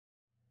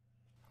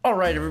All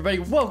right, everybody,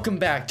 welcome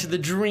back to the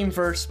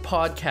Dreamverse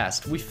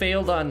podcast. We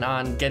failed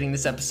on getting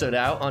this episode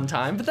out on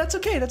time, but that's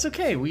okay. That's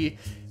okay. We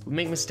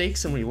make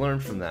mistakes and we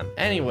learn from them.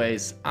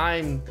 Anyways,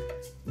 I'm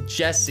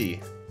Jesse,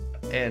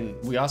 and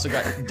we also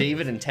got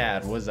David and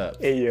Tad. What's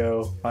up? Hey,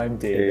 yo, I'm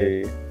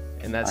David. Hey,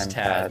 and that's I'm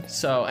Tad.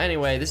 So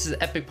anyway, this is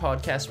an epic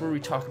podcast where we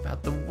talk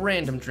about the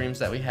random dreams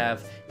that we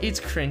have. It's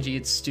cringy,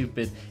 it's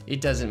stupid, it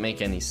doesn't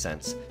make any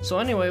sense. So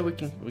anyway, we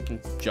can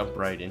jump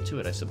right into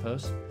it, I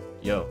suppose.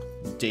 Yo,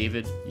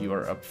 David, you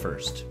are up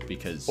first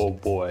because Oh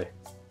boy,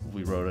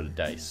 we rolled a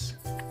dice,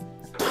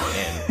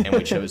 and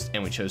we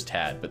chose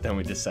Tad, but then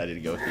we decided to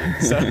go with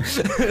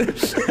you.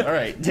 So, all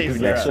right,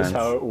 David, you're that's up. just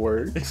how it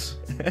works.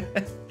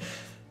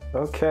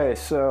 Okay,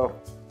 so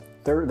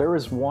there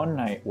was one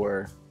night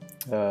where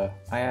I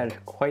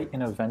had quite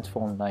an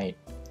eventful night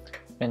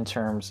in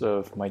terms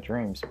of my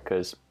dreams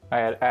because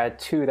I had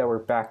two that were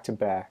back to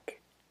back,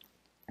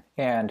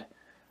 and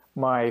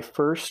my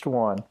first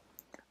one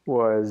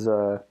was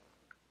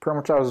pretty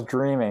much I was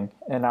dreaming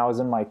and I was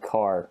in my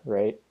car,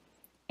 right?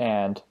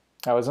 And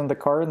I was in the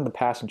car in the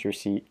passenger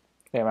seat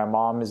and my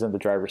mom is in the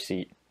driver's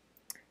seat.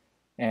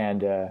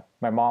 And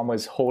my mom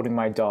was holding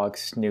my dog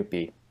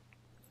Snoopy.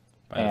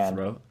 By the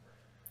throat.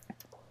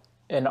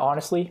 And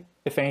honestly,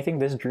 if anything,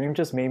 this dream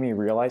just made me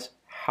realize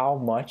how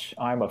much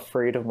I'm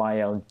afraid of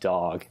my own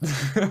dog.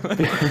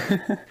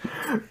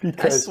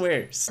 I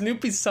swear,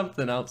 Snoopy's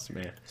something else,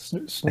 man.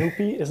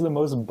 Snoopy is the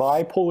most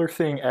bipolar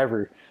thing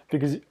ever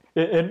because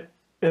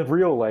in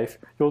real life,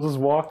 you'll just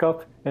walk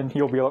up and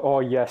he'll be like, oh,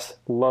 yes,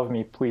 love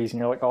me, please.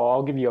 And you're like, oh,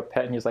 I'll give you a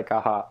pet. And he's like,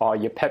 aha, oh,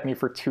 you pet me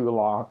for too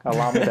long.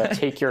 Allow me to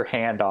take your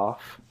hand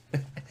off.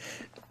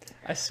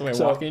 I swear,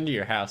 walking into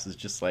your house is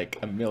just like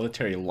a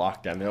military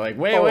lockdown. They're like,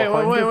 wait,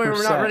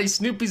 we're not ready.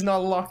 Snoopy's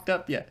not locked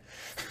up yet.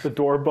 The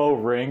doorbell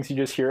rings. You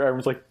just hear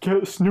everyone's like,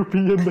 get Snoopy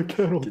in the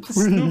kennel,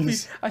 please. Snoopy.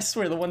 I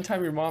swear, the one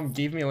time your mom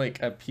gave me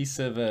like a piece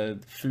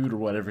of food or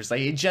whatever, it's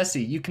like, hey,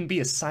 Jesse, you can be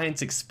a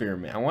science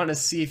experiment. I want to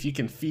see if you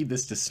can feed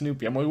this to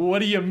Snoopy. I'm like, what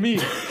do you mean?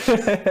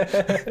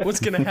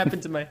 What's going to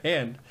happen to my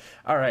hand?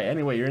 All right,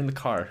 anyway, you're in the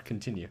car.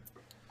 Continue.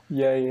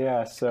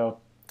 Yeah. So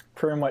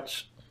pretty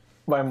much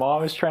my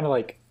mom is trying to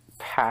like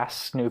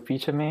pass Snoopy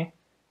to me,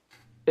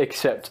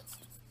 except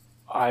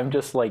I'm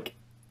just like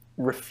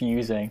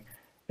refusing.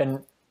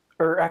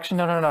 Or actually,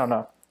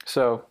 no.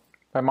 So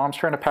my mom's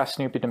trying to pass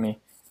Snoopy to me,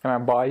 and my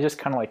body's just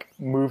kind of like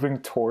moving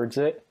towards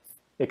it,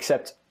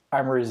 except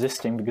I'm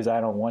resisting because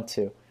I don't want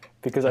to.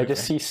 Because I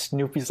just see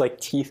Snoopy's like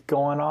teeth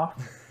going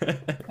off,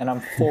 and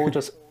I'm full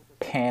just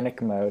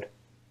panic mode.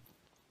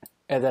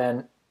 And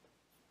then,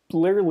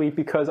 literally,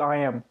 because I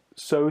am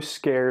so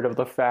scared of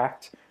the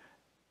fact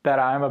that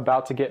I'm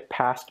about to get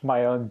past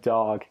my own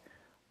dog,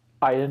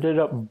 I ended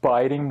up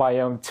biting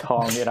my own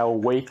tongue, and I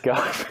wake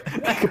up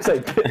because I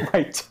bit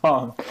my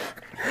tongue.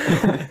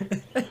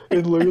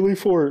 And literally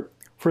for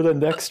the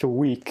next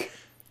week,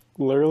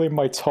 literally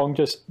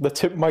the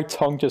tip of my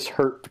tongue just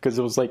hurt because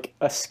it was like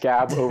a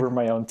scab over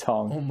my own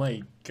tongue. Oh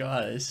my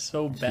god, it's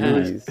so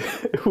bad.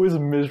 It was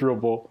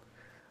miserable.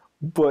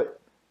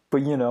 But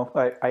you know,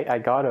 I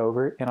got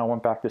over it and I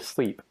went back to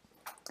sleep.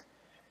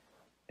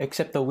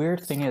 Except the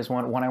weird thing is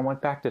when I went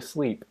back to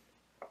sleep,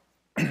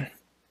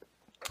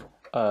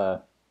 I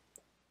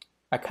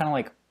kind of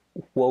like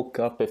woke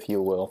up, if you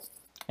will,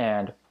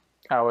 and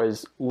I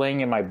was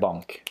laying in my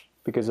bunk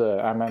because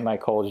I'm at my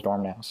college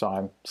dorm now, so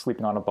I'm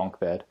sleeping on a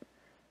bunk bed.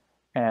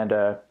 And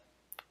I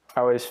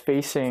was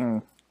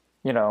facing,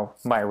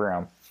 my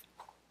room.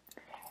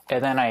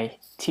 And then I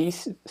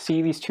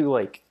see these two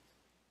like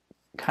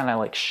kind of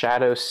like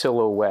shadow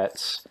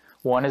silhouettes.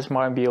 One is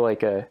might be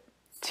like a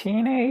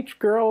teenage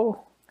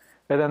girl,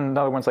 and then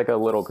another one's like a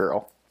little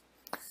girl.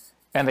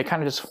 And they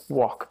kind of just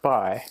walk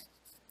by.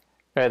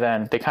 And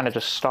then they kind of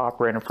just stop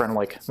right in front of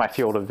like my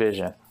field of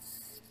vision.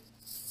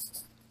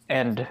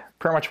 And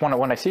pretty much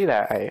when I see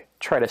that, I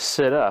try to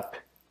sit up,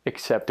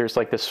 except there's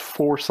like this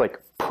force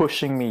like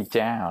pushing me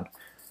down.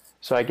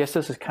 So I guess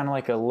this is kind of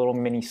like a little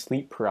mini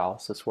sleep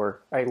paralysis where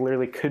I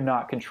literally could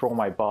not control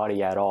my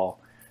body at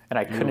all. And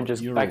I couldn't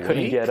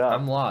get up.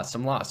 I'm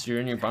lost. You're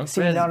in your bunk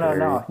See, bed?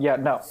 No. Yeah,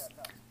 no.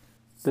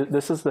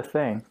 This is the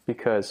thing,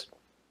 because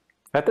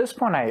at this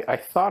point I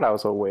thought I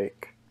was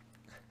awake.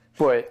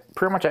 But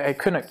pretty much I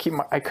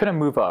couldn't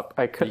move up.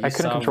 I couldn't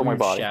control my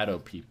body. Shadow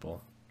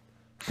people.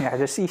 Yeah, I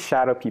just see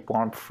shadow people.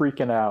 I'm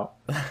freaking out.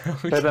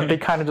 Okay. And then they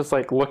kind of just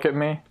like look at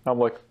me. I'm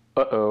like,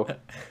 uh-oh.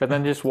 And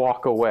then just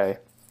walk away.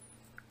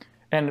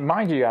 And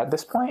mind you, at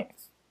this point,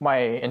 my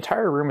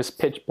entire room is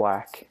pitch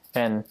black.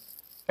 And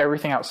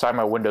everything outside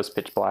my window is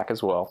pitch black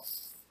as well.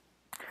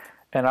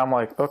 And I'm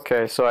like,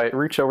 okay. So I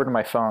reach over to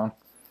my phone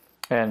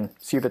and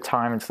see the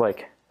time. It's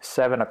like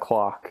 7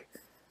 o'clock.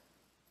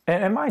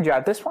 And mind you,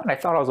 at this point, I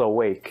thought I was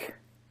awake.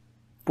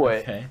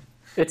 But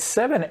it's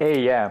 7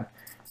 a.m.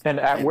 And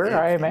I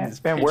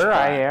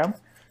am,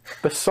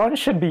 the sun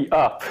should be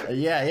up.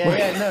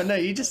 Yeah. No,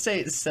 you just say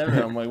it's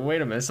 7. I'm like,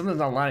 wait a minute, something's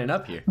not lining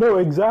up here. No,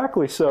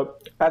 exactly. So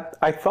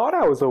I thought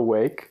I was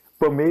awake,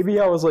 but maybe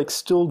I was like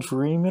still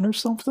dreaming or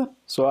something.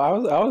 So I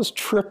was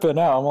tripping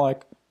out. I'm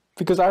like,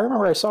 because I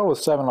remember I saw it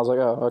was 7. I was like,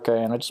 oh,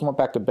 okay, and I just went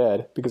back to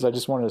bed because I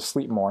just wanted to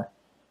sleep more.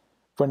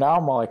 But now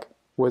I'm like,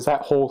 was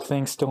that whole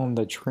thing still in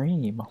the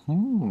dream?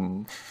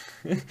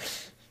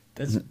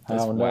 That's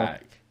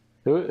whack.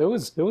 It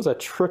was a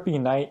trippy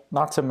night.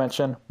 Not to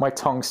mention, my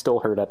tongue still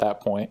hurt at that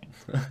point.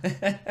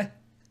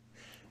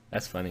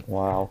 That's funny.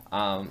 Wow.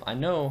 I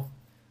know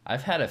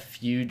I've had a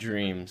few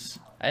dreams.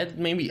 I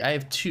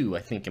have 2, I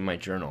think, in my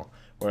journal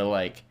where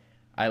like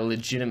I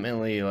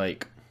legitimately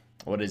like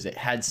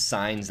had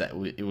signs that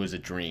it was a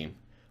dream,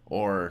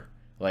 or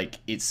like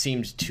it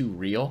seemed too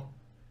real,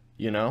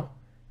 you know?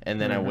 And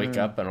then I wake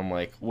up and I'm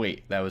like,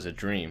 wait, that was a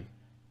dream.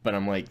 But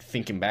I'm like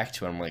thinking back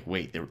to it, I'm like,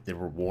 wait, there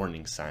were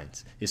warning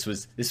signs. This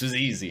was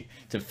easy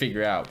to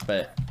figure out,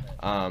 but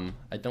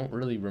I don't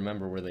really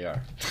remember where they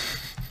are.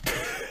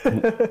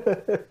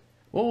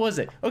 What was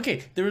it?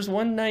 Okay, there was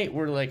one night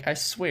where, like, I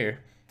swear,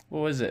 what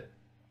was it?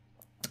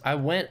 I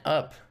went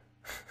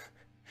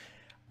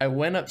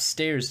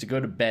upstairs to go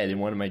to bed in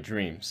one of my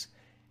dreams,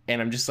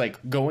 and I'm just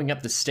like going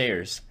up the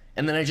stairs,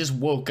 and then I just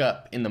woke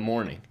up in the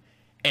morning,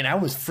 and I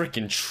was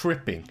freaking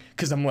tripping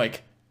because I'm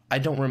like, I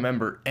don't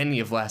remember any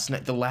of last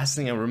night. The last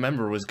thing I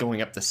remember was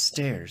going up the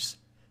stairs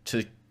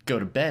to go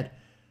to bed,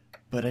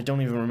 but I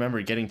don't even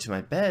remember getting to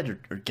my bed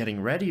or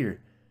getting ready or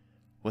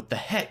what the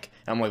heck?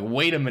 I'm like,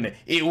 wait a minute,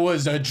 it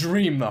was a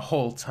dream the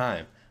whole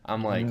time.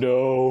 I'm like,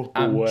 no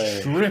I'm way.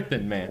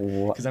 tripping,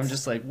 man, because I'm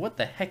just like, what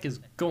the heck is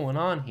going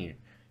on here?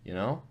 You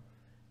know?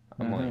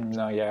 I'm like,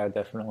 no, yeah,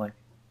 definitely.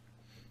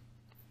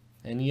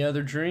 Any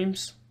other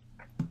dreams?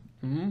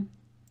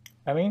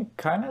 I mean,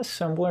 kind of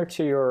similar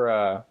to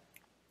your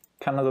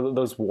kind of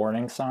those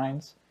warning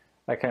signs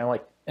that kind of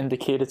like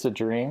indicate it's a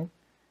dream.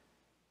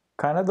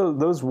 Kind of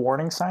those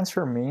warning signs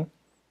for me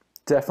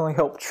definitely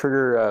help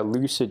trigger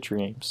lucid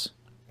dreams.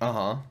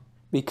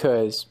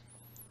 Because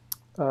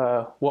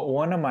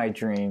one of my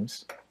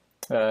dreams,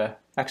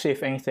 actually,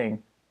 if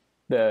anything,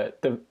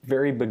 the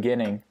very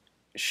beginning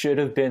should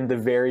have been the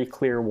very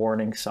clear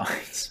warning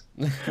signs,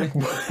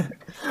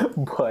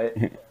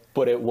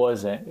 but it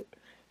wasn't,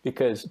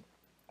 because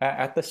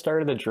at the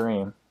start of the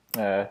dream,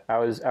 I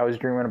was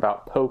dreaming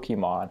about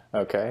Pokemon.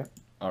 Okay.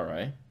 All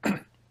right.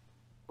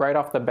 Right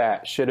off the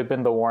bat, should have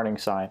been the warning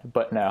sign,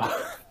 but no.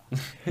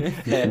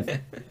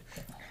 And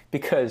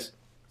because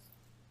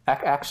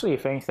actually,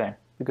 if anything,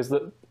 because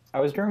I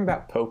was dreaming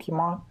about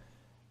Pokemon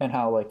and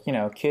how, like, you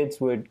know,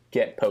 kids would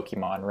get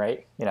Pokemon,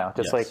 right? You know,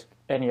 just like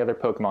any other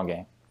Pokemon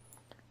game.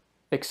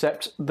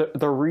 Except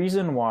the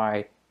reason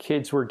why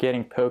kids were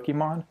getting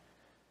Pokemon,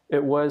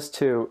 it was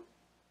to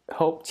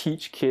help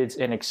teach kids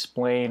and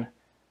explain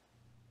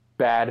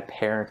bad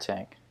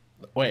parenting.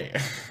 Wait.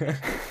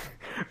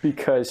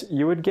 Because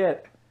you would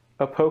get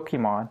a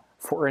Pokemon,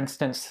 for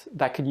instance,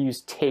 that could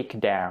use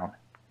takedown.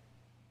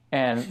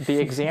 And the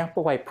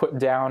example I put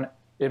down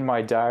in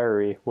my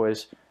diary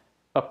was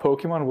a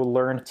Pokemon will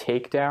learn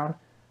takedown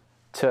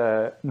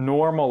to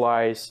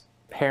normalize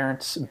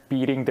parents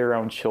beating their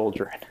own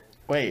children.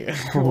 Wait.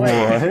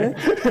 What?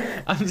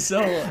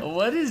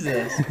 What is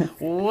this?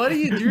 What are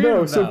you dreaming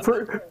about? So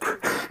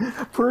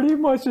pretty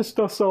much it's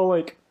stuff so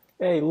like,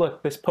 hey,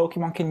 look, this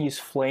Pokemon can use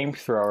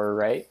flamethrower,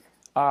 right?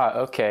 Ah,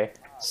 okay.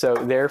 So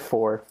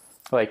therefore,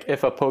 like,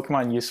 if a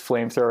Pokemon used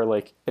flamethrower,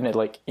 like, and it,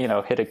 like, you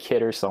know, hit a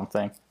kid or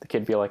something, the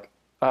kid be like,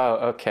 oh,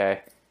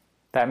 okay.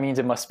 That means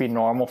it must be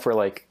normal for,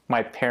 like,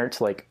 my parent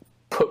to, like,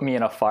 put me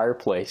in a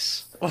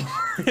fireplace. What?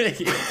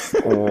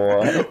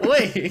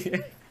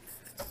 Wait.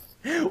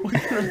 What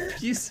kind of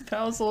abusive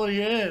household are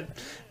you in?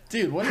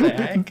 Dude, what the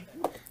heck?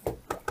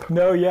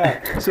 No,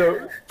 yeah.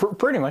 So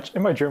pretty much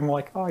in my dream, I'm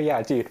like, oh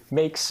yeah, dude,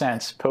 makes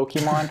sense.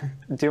 Pokemon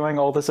doing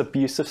all this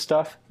abusive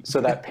stuff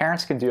so that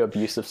parents can do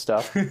abusive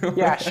stuff.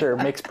 Yeah, sure,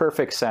 makes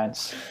perfect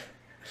sense.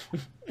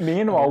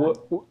 Meanwhile,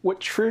 what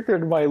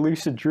triggered my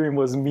lucid dream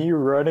was me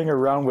running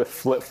around with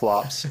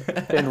flip-flops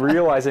and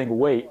realizing,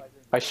 wait,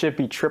 I should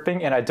be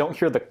tripping and I don't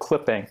hear the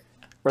clipping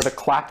or the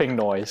clapping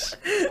noise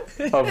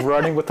of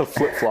running with the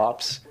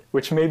flip-flops,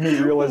 which made me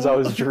realize I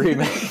was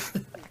dreaming.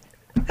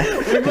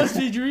 We must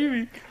be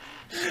dreaming.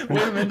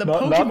 Wait a minute,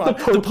 not the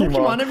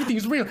Pokemon,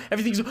 everything's real.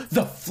 Everything's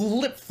the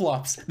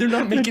flip-flops. They're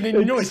not making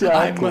any noise.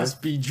 I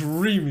must be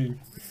dreaming.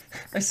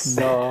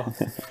 No.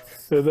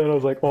 And then I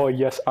was like, oh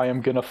yes, I am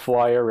gonna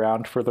fly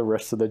around for the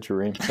rest of the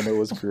dream, and it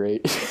was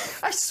great.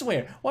 I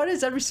swear, why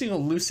does every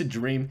single lucid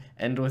dream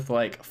end with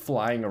like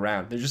flying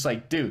around? They're just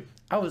like, dude,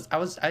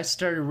 I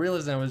started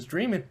realizing I was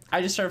dreaming.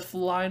 I just started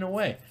flying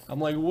away. I'm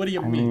like, what do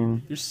you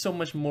mean? There's so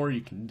much more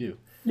you can do.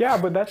 Yeah,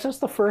 but that's just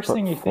the first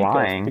thing you think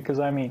of, because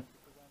I mean,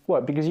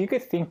 what? Because you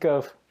could think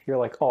of, you're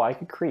like, oh, I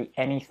could create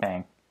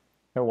anything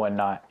or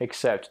whatnot,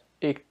 except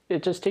it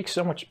just takes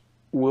so much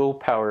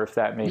willpower, if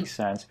that makes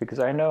sense. Because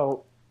I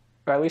know,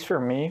 at least for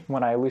me,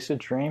 when I lucid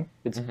dream,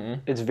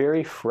 it's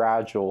very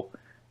fragile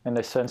in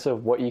the sense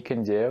of what you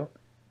can do.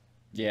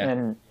 Yeah.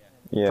 And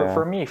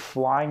for me,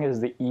 flying is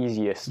the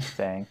easiest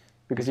thing,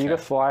 because you could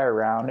fly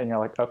around and you're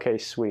like, okay,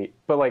 sweet.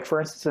 But like,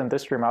 for instance, in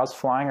this dream, I was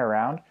flying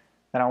around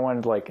and I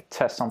wanted to like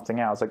test something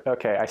out. I was like,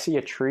 okay, I see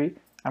a tree.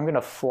 I'm going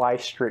to fly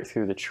straight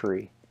through the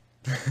tree.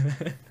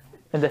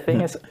 And the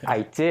thing is,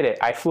 I did it.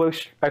 I flew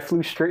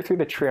straight through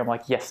the tree. I'm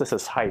like, yes, this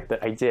is hype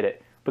that I did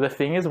it. But the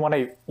thing is, when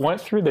I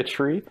went through the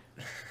tree,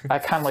 I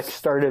kind of like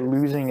started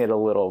losing it a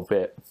little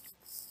bit.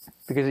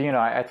 Because, you know,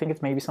 I think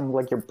it's maybe something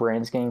like your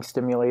brain's getting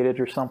stimulated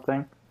or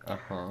something.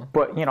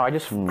 But, you know, I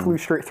just flew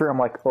straight through. I'm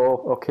like, oh,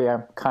 okay,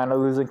 I'm kind of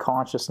losing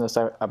consciousness.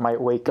 I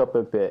might wake up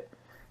a bit.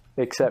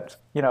 Except,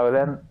 you know,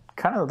 then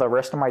kind of the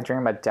rest of my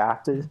dream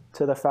adapted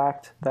to the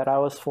fact that I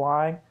was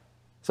flying.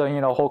 So,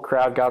 you know, the whole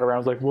crowd got around,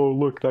 was like, whoa,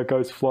 look, that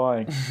guy's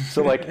flying.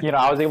 So, like, you know,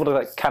 I was able to,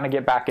 like, kind of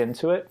get back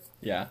into it.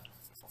 Yeah.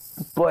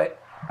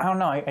 But, I don't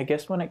know, I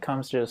guess when it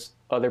comes to just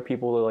other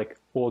people, they're like,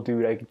 well,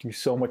 dude, I could do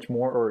so much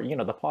more. Or, you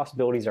know, the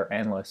possibilities are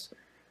endless.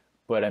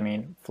 But, I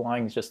mean,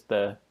 flying is just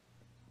the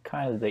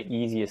kind of the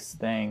easiest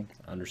thing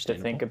to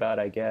think about,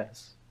 I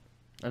guess.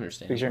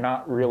 Understandable. Because you're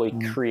not really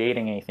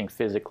creating anything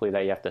physically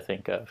that you have to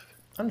think of.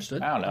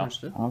 Understood. I don't know.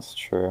 Understood. That's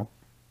true.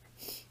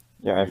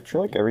 Yeah, I feel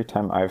like every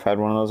time I've had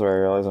one of those where I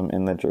realize I'm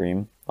in the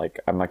dream,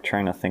 like, I'm, like,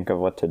 trying to think of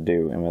what to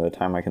do, and by the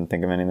time I can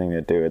think of anything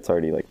to do, it's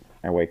already, like,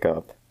 I wake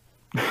up.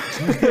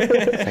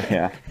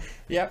 Yeah.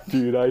 Yep.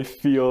 Dude, I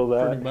feel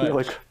that. Pretty much. You're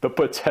like, the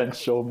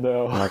potential,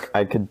 no. I'm like,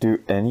 I could do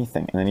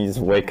anything, and then you just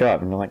wake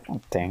up, and you're like, oh,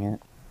 dang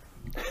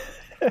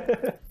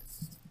it.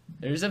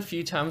 There's a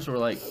few times where,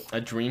 like,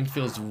 a dream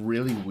feels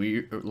really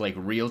weird, or, like,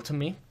 real to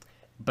me,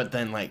 but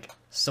then, like,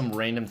 some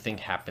random thing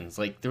happens.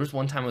 Like, there was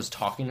one time I was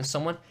talking to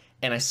someone,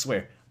 and I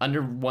swear,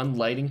 under one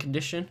lighting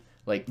condition,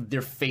 like,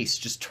 their face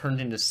just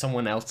turned into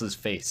someone else's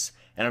face.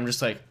 And I'm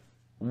just like,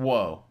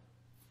 whoa.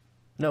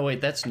 No, wait,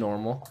 that's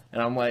normal.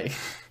 And I'm like,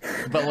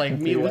 but, like,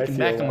 me Dude, looking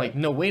back, that. I'm like,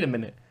 no, wait a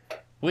minute.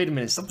 Wait a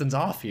minute, something's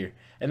off here.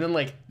 And then,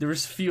 like, there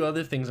was a few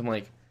other things I'm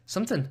like,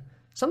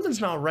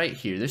 something's not right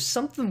here. There's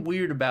something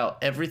weird about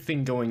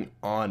everything going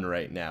on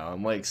right now.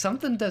 I'm like,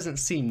 something doesn't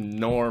seem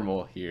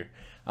normal here.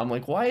 I'm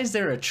like, why is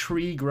there a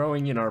tree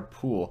growing in our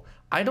pool?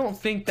 I don't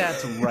think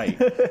that's right.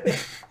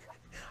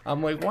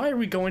 I'm like, why are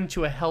we going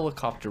to a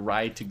helicopter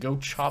ride to go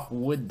chop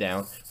wood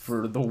down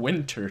for the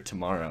winter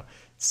tomorrow?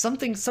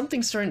 Something's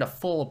starting to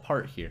fall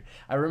apart here.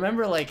 I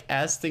remember, like,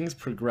 as things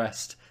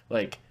progressed,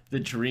 like, the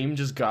dream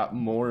just got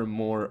more and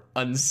more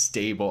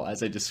unstable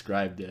as I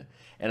described it.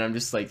 And I'm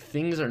just like,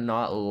 things are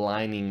not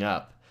lining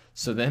up.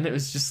 So then it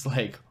was just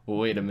like,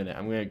 wait a minute,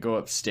 I'm going to go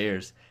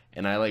upstairs.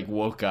 And I, like,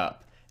 woke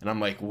up. And I'm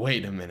like,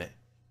 wait a minute.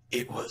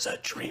 It was a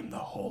dream the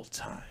whole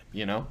time,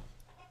 you know?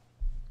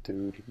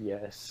 Dude,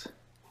 yes.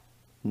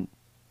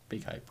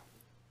 Big hype.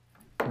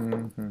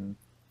 Mm-hmm.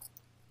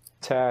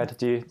 Tad,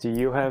 do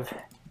you have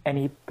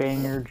any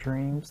banger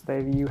dreams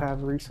that you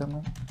have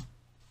recently?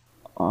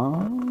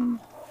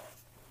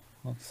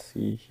 Let's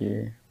see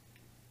here.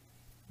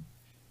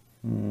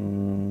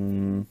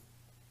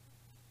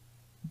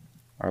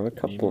 Are a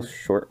couple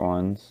short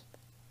ones.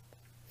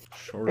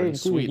 Short and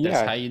sweet, dude,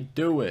 that's yeah. how you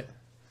do it.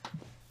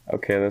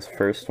 Okay, this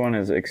first one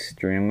is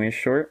extremely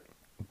short,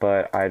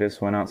 but I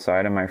just went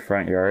outside in my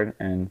front yard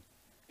and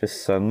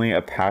just suddenly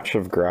a patch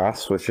of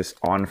grass was just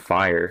on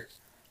fire.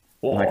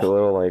 And, like, a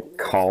little, like,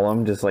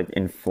 column just, like,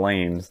 in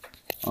flames.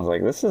 I was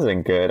like, this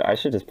isn't good. I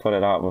should just put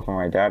it out before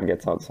my dad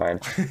gets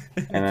outside.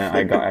 And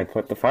then I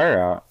put the fire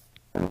out.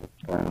 Did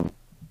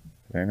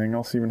anything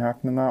else even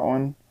happen in that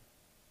one?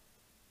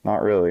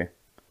 Not really.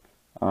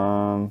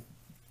 That's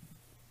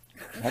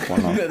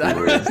one off. that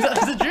was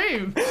the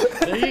dream.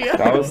 There you go.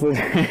 That was the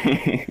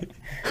dream.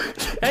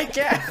 Heck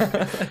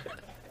yeah.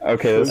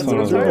 Okay, this one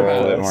was a little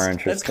bit more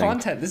interesting. That's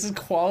content. This is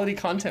quality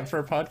content for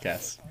a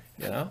podcast,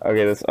 you know?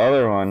 Okay, this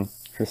other one,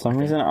 for some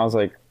reason, I was,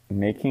 like,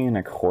 making an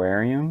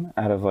aquarium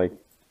out of, like,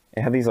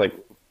 it had these, like,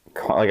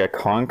 like a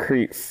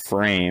concrete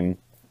frame,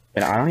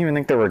 and I don't even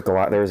think there was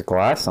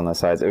glass on the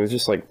sides. It was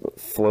just, like,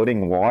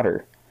 floating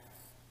water,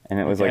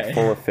 and it was, like,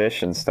 full of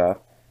fish and stuff.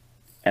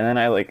 And then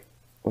I, like,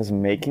 was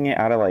making it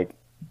out of, like,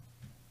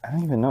 I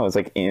don't even know.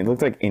 It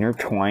looked like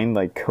intertwined,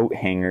 like, coat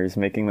hangers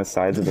making the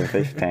sides of the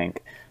fish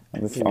tank.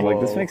 I'm like,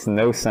 this makes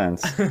no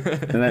sense.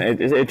 And then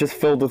it just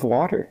filled with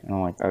water. And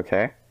I'm like,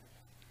 okay.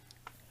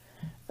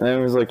 And then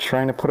it was, like,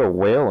 trying to put a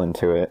whale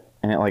into it.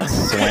 And it, like,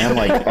 swam,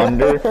 like,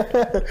 under.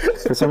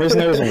 For some reason,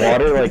 there was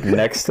water, like,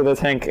 next to the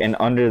tank and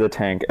under the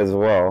tank as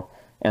well.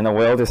 And the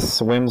whale just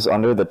swims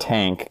under the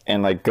tank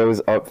and, like,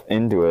 goes up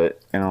into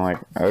it. And I'm like,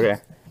 okay.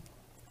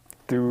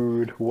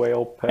 Dude,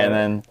 whale pet. And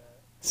then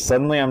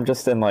suddenly I'm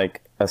just in,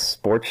 like, a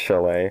sports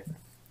chalet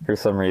for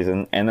some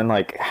reason. And then,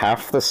 like,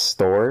 half the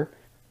store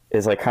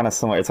is, like, kind of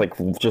similar. It's, like,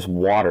 just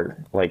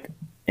water, like,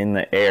 in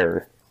the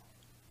air.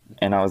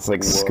 And I was,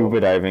 like,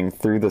 scuba diving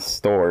through the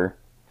store.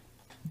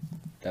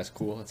 That's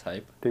cool. That's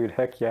hype. Dude,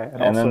 heck yeah.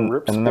 And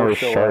also then there were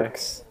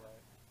sharks.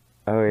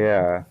 Oh,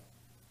 yeah.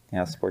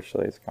 Yeah, sports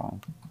chalet's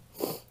gone.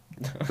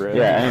 Really?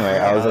 Yeah, anyway,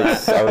 I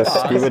was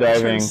scuba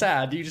diving.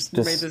 Sad. You just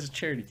made this a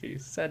charity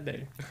case. Sad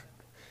day.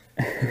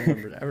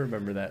 I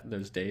remember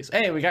those days.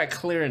 Hey, we got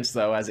clearance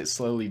though as it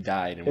slowly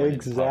died. And went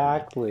into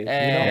Exactly.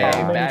 Hey, you know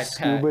how many backpacks.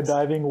 scuba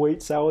diving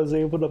weights I was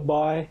able to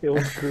buy? It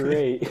was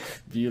great.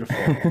 Beautiful.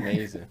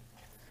 Amazing.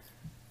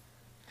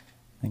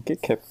 I think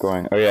it kept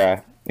going. Oh,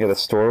 yeah. yeah, the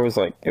store was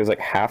like, it was like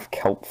half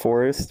kelp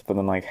forest, but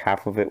then like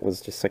half of it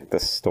was just like the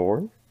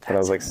store. But I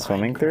was like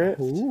swimming through it.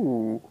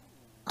 Ooh.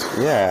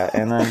 Yeah,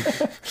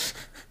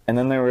 and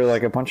then there were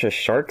like a bunch of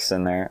sharks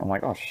in there. I'm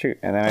like, oh shoot!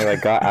 And then I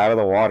like got out of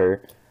the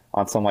water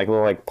on some like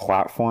little like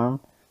platform,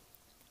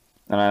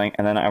 and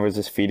then I was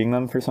just feeding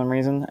them for some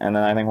reason, and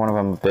then I think one of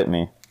them bit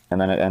me, and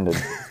then it ended.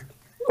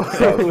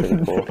 That was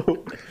pretty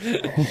cool.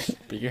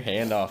 Bit your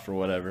hand off or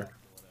whatever.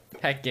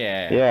 Heck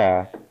yeah.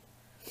 Yeah.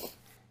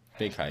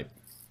 Big hype.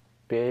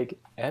 Big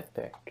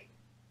epic.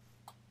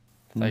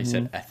 I thought you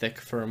said ethic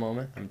for a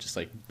moment. I'm just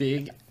like,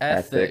 big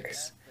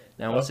ethics.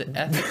 Now, was it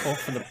ethical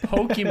for the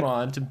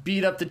Pokemon to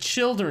beat up the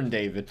children,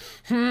 David?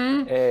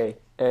 Hey,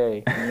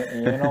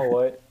 you know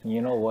what?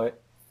 You know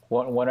what?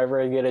 Whenever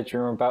I get a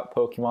dream about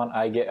Pokemon,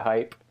 I get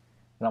hype.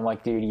 And I'm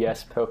like, dude,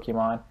 yes,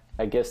 Pokemon.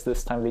 I guess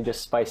this time they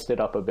just spiced it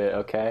up a bit,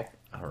 okay?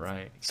 All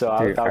right. So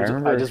Dude,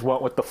 I just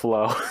went with the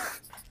flow.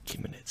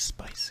 Keeping it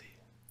spicy.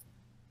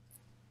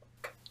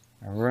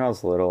 I remember when I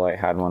was little, I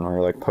had one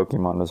where like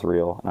Pokemon was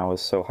real, and I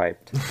was so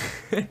hyped.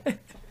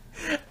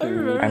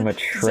 I'm a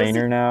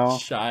trainer now.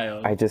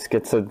 Child. I just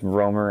get to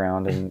roam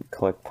around and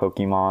collect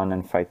Pokemon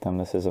and fight them.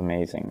 This is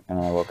amazing. And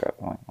then I woke up,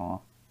 I'm like,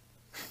 oh.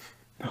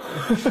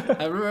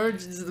 I remember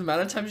just the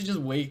amount of times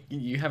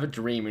you have a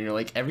dream and you're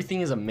like,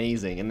 everything is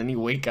amazing. And then you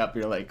wake up,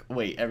 you're like,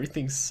 wait,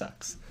 everything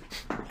sucks.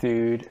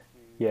 Dude,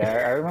 yeah,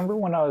 I remember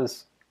when I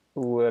was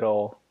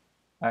little,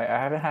 I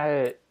haven't had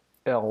it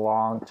in a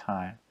long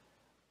time,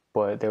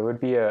 but there would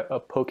be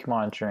a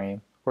Pokemon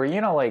dream where,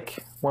 you know,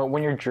 like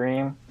when you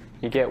dream,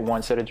 you get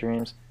one set of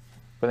dreams,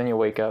 but then you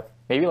wake up,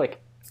 maybe like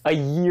a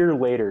year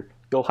later,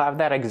 you'll have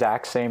that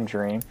exact same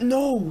dream.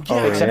 No,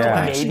 yeah, Except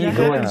yeah. maybe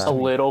going a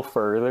little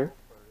further.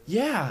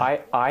 Yeah.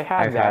 I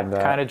had that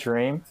kind of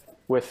dream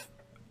with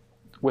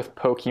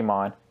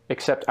Pokemon,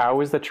 except I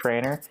was the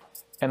trainer,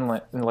 and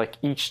like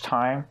each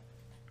time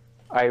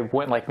I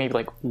went like maybe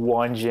like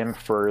one gym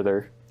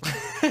further.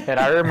 And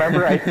I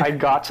remember I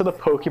got to the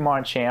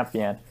Pokemon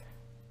champion,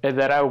 and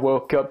then I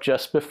woke up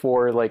just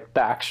before like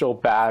the actual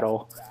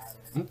battle.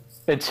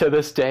 And to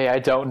this day, I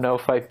don't know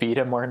if I beat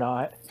him or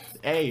not.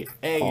 Hey,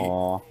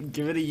 Aww.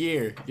 give it a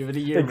year. Give it a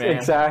year, man.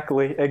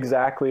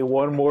 Exactly.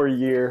 One more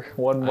year.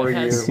 We'll get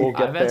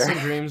I've had there. some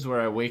dreams where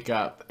I wake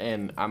up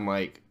and I'm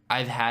like,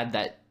 I've had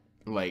that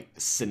like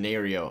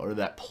scenario or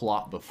that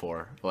plot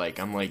before. Like,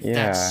 I'm like,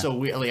 that's so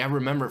weird. Like, I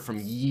remember it from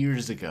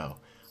years ago.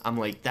 I'm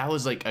like, that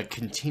was like a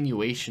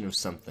continuation of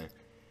something.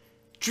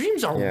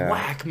 Dreams are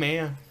whack,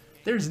 man.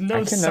 There's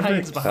no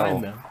science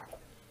behind them.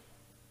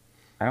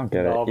 I don't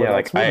get it. No, Yeah,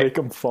 like like make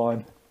them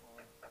fun.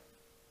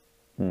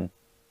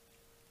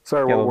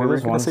 Sorry, yeah, what were those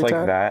you gonna ones say, like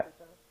Chad? that.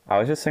 I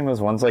was just saying those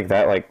ones like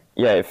that, like,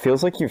 yeah, it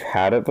feels like you've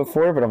had it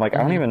before, but I'm like, I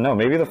don't even know.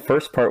 Maybe the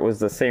first part was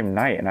the same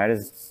night, and I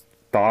just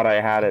thought I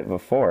had it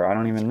before. I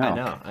don't even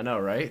know. I know,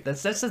 right?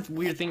 That's the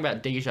weird thing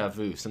about deja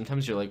vu.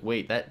 Sometimes you're like,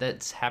 wait,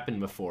 that's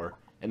happened before,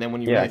 and then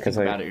when you really think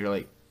about it, you're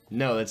like,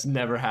 no, that's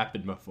never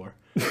happened before.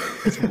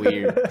 It's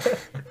weird.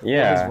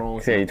 Yeah, wrong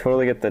with yeah, you? you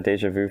totally get the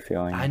deja vu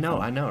feeling. I know,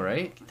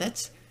 right?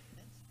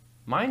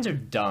 Mines are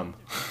dumb.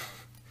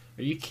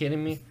 Are you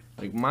kidding me?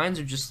 Like, mines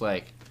are just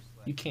like,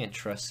 you can't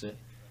trust it.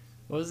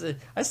 What was it?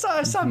 I saw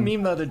a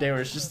meme the other day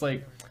where it's just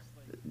like,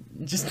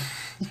 it just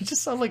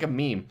sounds like a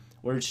meme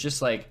where it's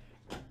just like,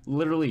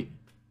 literally,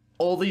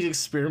 all these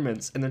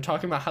experiments, and they're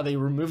talking about how they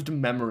removed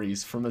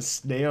memories from a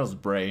snail's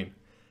brain.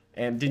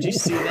 And did you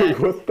see that?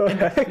 What the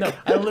heck? No,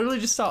 I literally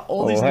just saw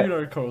all these What? news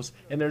articles,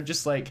 and they're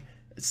just like,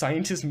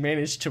 scientists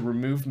managed to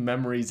remove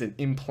memories and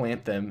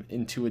implant them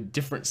into a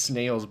different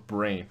snail's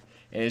brain.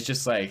 And it's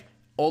just like,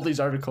 all these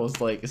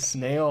articles, like, a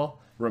snail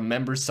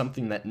remembers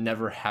something that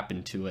never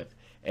happened to it.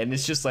 And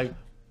it's just like,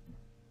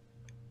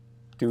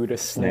 Dude, a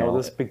snail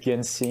just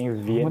begins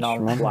seeing Vietnam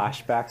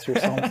flashbacks or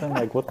something?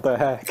 Like, what the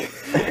heck?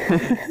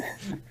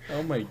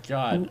 oh my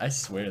god, I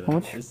swear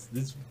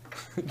that.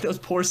 Those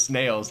poor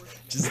snails,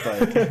 just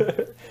like,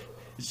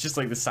 it's just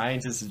like the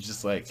scientist is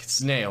just like,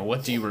 snail,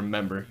 what do you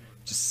remember?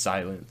 Just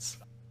silence.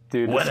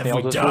 Dude, What the have snail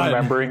we just done?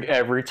 remembering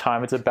every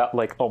time it's about,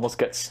 like, almost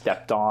get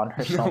stepped on or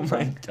Oh my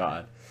something.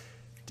 god.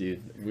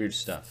 Dude, weird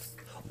stuff.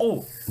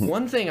 Oh,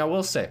 one thing I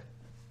will say.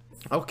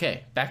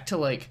 Okay, back to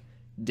like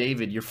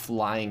David, your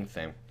flying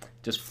thing.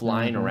 Just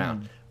flying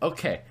around.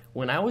 Okay,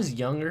 when I was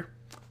younger,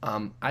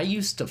 I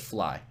used to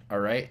fly,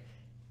 alright?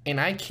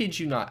 And I kid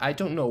you not, I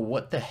don't know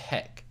what the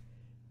heck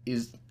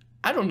is,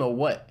 I don't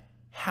know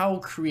how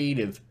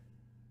creative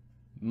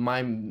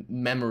my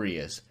memory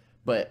is,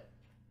 but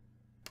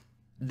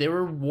there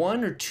were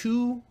 1 or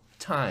 2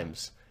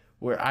 times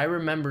where I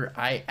remember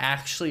I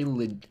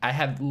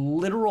have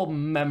literal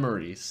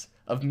memories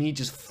of me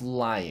just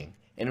flying,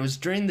 and it was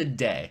during the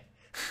day.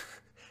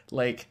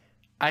 Like,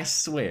 I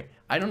swear,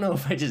 I don't know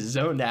if I just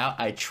zoned out,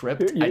 I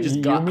tripped, I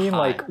just got You mean high.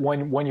 like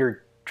when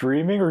you're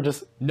dreaming or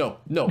just... No,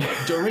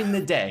 during the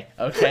day,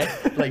 okay?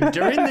 Like,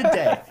 during the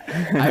day.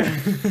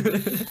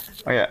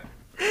 Oh yeah.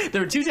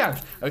 There were 2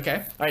 times,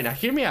 okay? All right, now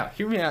hear me out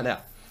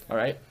now, all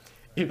right?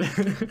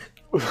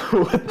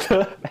 What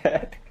the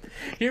heck?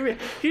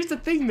 Here's the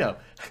thing, though,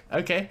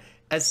 okay?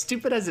 as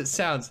stupid as it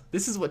sounds,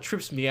 this is what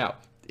trips me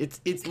out.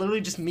 It's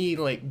literally just me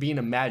like being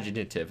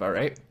imaginative, all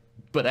right?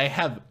 But I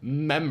have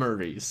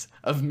memories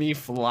of me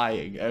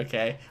flying,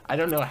 okay? I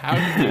don't know how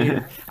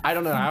I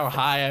don't know how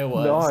high I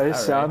was. No, it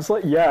sounds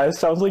like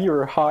you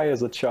were high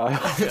as a child.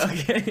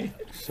 Okay.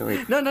 So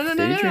wait, No.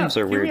 daydreams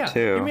are Hear me weird out. too.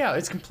 Hear me out.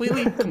 It's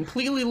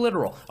completely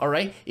literal, all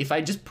right? If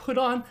I just put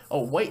on a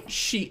white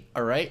sheet,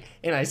 all right,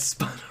 and I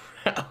spun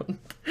around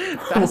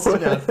fast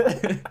enough,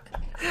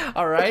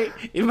 all right,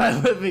 in my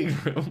living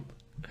room,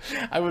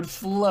 I would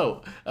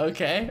float,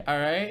 okay? All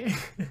right?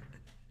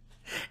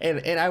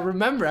 And I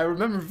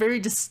remember very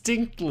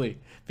distinctly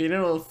being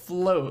able to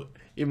float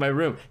in my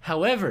room.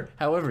 However,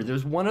 there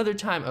was one other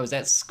time I was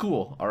at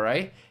school, all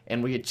right?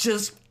 And we had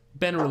just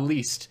been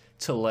released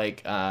to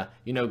like,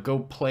 go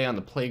play on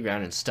the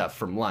playground and stuff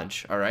from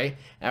lunch, all right?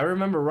 And I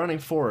remember running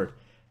forward,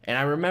 and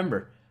I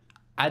remember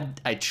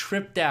I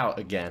tripped out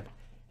again,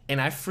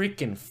 and I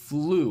freaking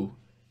flew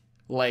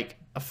like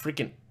a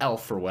freaking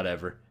elf or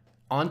whatever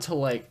onto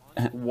like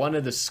one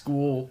of the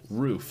school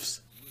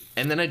roofs.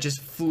 And then I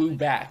just flew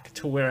back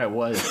to where I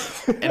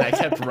was, and I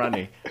kept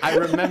running. I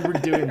remember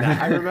doing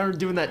that. I remember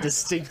doing that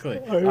distinctly.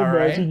 I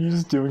imagine you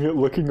just doing it,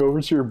 looking over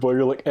to your boy.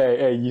 You're like,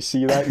 hey, you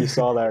see that? You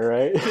saw that,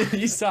 right?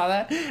 You saw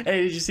that?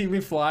 Hey, did you see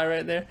me fly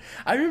right there?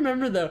 I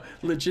remember, though,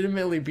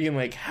 legitimately being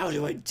like, how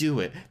do I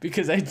do it?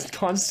 Because I'd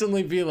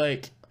constantly be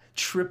like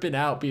tripping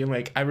out, being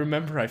like, I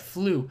remember I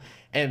flew.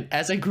 And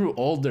as I grew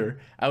older,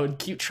 I would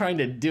keep trying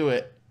to do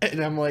it. And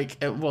I'm like,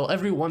 well,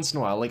 every once in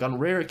a while, like on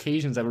rare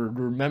occasions, I would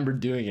remember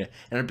doing it.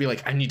 And I'd be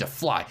like, I need to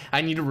fly. I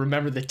need to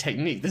remember the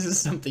technique. This is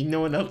something no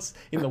one else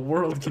in the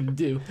world can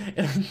do.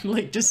 And I'd,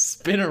 like, just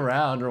spin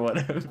around or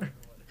whatever.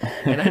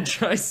 And I'd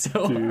try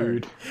so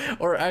hard.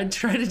 Or I'd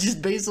try to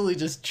just basically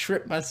just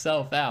trip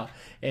myself out.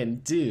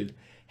 And dude,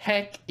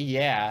 heck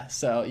yeah.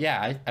 So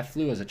yeah, I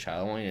flew as a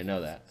child. I want you to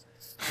know that.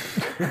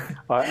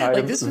 I'm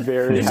like, this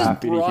very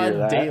happy to hear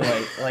that.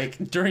 Daylight,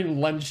 like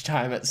during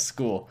lunchtime at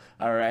school.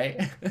 All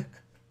right.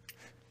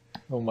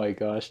 Oh my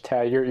gosh,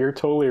 Tad, you're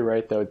totally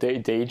right though.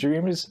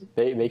 Daydreams,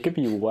 they could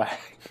be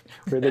whack,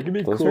 or they could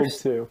be cool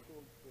too.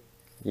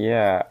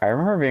 Yeah, I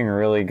remember being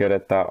really good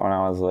at that when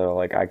I was little.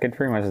 Like, I could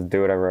pretty much do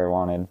whatever I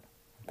wanted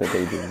with the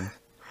daydreams.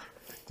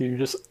 Dude, you're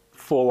just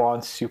full on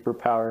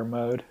superpower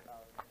mode.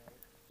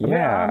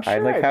 Yeah, I'm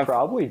sure I have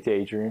probably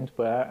daydreams,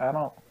 but I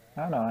don't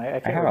know. I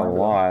can't have a remember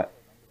lot.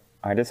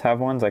 I just have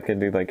ones I could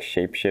do like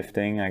shape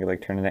shifting. I could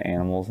like turn into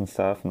animals and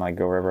stuff, and like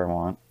go wherever I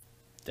want.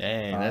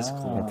 Dang, that's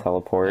cool. And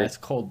teleport. That's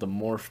called the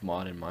morph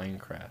mod in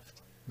Minecraft.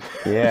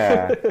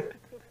 Yeah.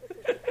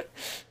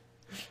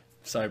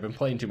 Sorry, I've been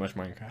playing too much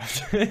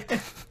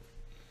Minecraft.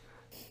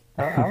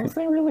 I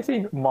don't really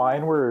think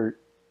mine were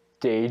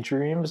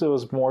daydreams. It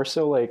was more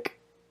so like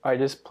I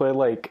just played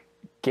like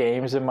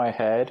games in my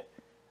head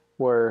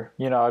where,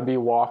 I'd be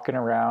walking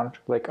around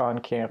like on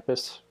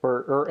campus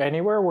or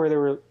anywhere where there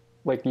were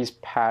like these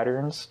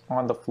patterns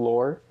on the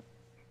floor.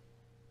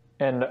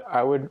 And I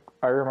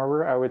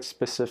remember I would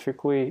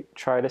specifically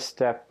try to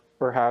step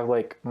or have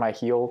like my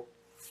heel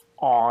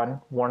on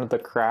one of the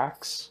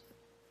cracks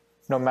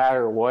no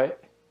matter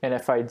what. And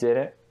if I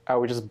didn't, I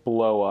would just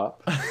blow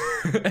up.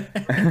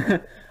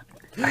 I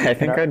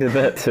think I did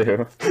that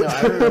too. No,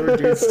 I remember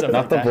doing stuff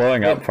Not like the that.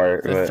 blowing up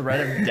part, The but threat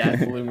of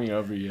death looming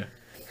over you.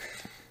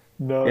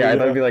 No, yeah,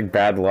 that'd be like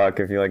bad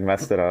luck if you like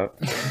messed it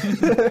up.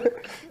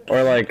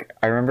 Or like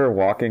I remember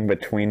walking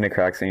between the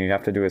cracks, and you'd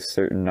have to do a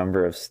certain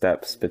number of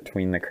steps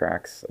between the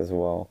cracks as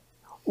well.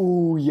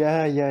 Ooh,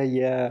 yeah.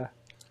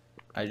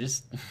 I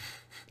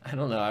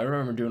don't know. I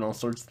remember doing all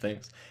sorts of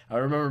things. I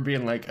remember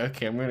being like,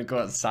 okay, I'm gonna go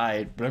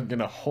outside, but I'm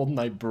gonna hold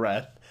my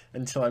breath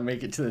until I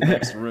make it to the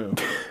next room.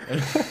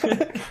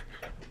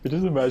 I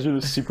just imagine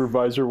the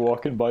supervisor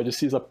walking by, just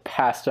sees a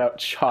passed out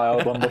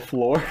child on the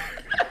floor.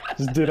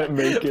 Just didn't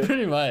make it.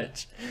 Pretty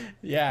much.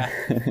 Yeah.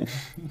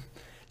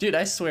 Dude,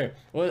 I swear.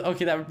 Well,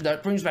 okay,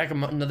 that brings back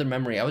another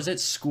memory. I was at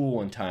school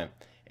one time,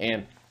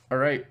 and all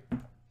right,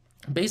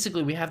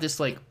 basically we have this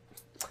like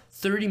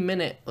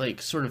 30-minute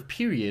like sort of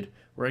period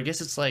where I guess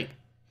it's like,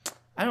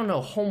 I don't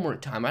know,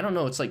 homework time. I don't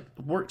know. It's like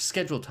work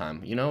schedule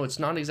time. It's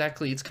not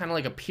exactly. It's kind of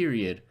like a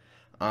period,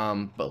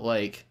 but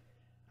like,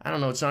 I don't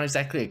know. It's not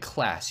exactly a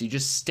class. You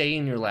just stay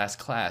in your last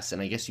class,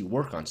 and I guess you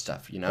work on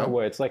stuff. Oh,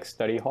 what, it's like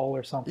study hall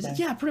or something?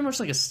 Yeah, pretty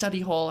much like a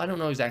study hall. I don't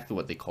know exactly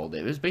what they called it.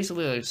 It was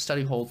basically like a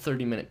study hall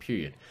 30-minute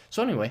period.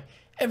 So anyway,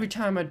 every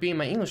time I'd be in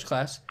my English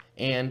class,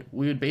 and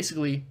we would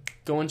basically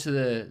go into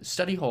the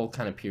study hall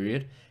kind of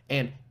period,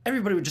 and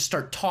everybody would just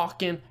start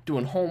talking,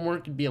 doing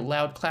homework. It'd be a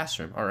loud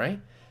classroom, all right?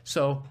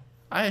 So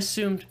I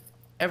assumed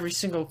every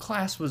single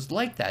class was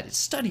like that. It's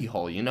study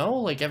hall,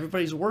 Like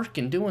everybody's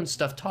working, doing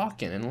stuff,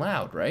 talking, and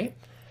loud, right?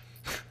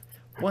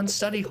 One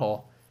study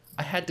hall,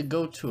 I had to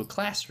go to a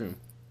classroom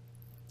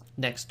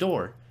next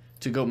door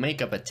to go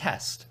make up a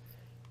test.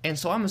 And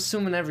so I'm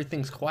assuming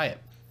everything's quiet.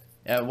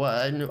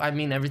 Well, I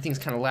mean, everything's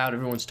kind of loud.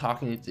 Everyone's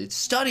talking. It's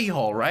study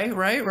hall, right?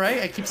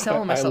 I keep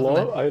telling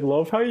myself I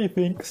love how you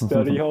think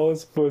study hall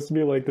is supposed to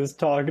be like this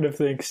talkative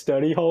thing.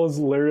 Study hall is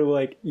literally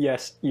like,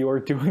 yes, you are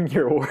doing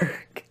your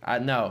work.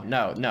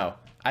 No.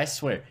 I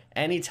swear,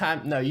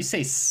 anytime, no, you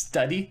say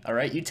study, all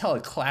right? You tell a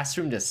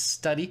classroom to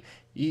study.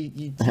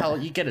 You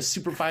get a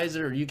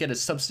supervisor or you get a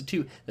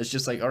substitute that's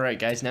just like, all right,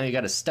 guys, now you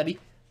got to study.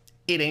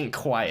 It ain't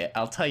quiet.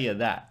 I'll tell you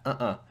that.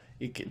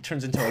 It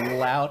turns into a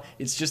loud.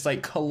 It's just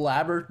like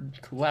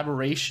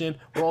collaboration.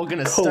 We're all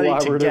gonna study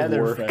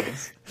together, work.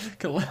 friends.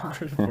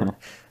 Collaborative work.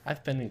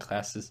 I've been in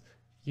classes.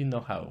 You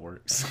know how it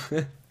works.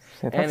 Yeah,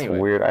 that's Anyway.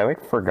 weird. I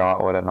like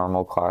forgot what a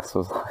normal class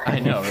was like. I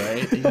know,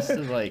 right? They used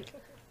to like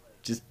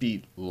just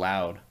be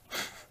loud.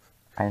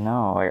 I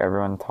know, like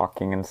everyone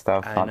talking and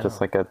stuff, I not know. just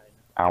like a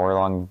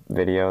hour-long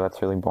video.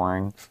 That's really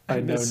boring.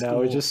 I know miss now.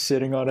 school. Just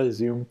sitting on a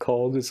Zoom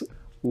call, just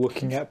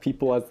looking at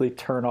people as they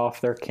turn off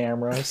their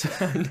cameras.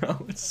 I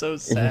know, it's so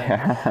sad.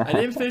 Yeah. I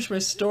didn't finish my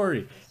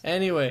story.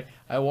 Anyway,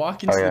 I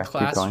walk into Oh, yeah, the keep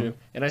going. classroom,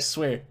 and I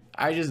swear,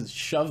 I just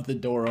shoved the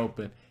door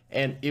open,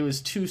 and it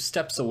was 2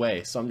 steps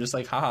away. So I'm just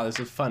like, haha, this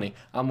is funny.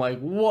 I'm like,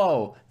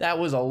 whoa, that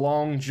was a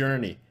long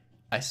journey.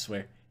 I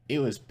swear, it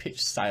was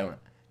pitch silent,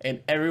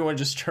 and everyone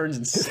just turns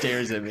and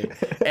stares at me.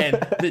 And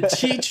the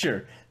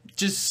teacher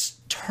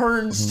just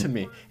turns to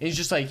me, and he's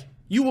just like,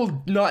 you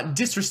will not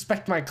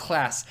disrespect my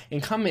class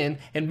and come in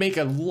and make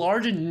a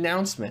large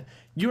announcement.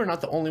 You are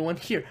not the only one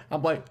here.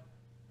 I'm like,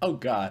 oh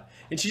God.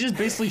 And she just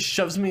basically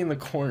shoves me in the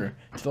corner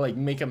to like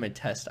make up my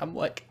test. I'm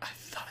like, I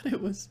thought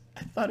it was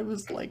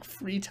like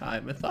free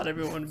time. I thought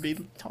everyone would be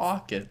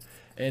talking.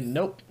 And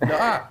nope.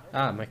 No,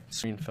 my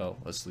screen fell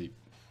asleep.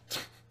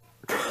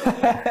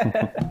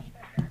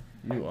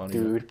 New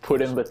audio. Dude,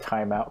 put in the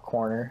timeout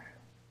corner.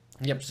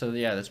 Yep, so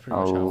yeah, that's pretty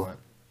much how it Oh. went.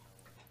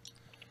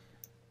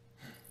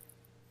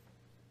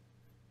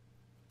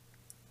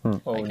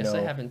 Oh I guess no!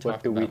 I haven't What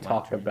talked do about we my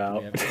talk dream.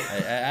 about? I haven't,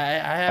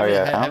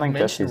 yeah, I don't haven't think mentioned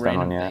Jesse's done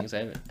random one yet. things.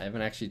 I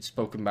haven't actually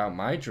spoken about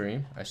my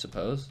dream, I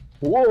suppose.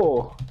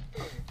 Whoa! I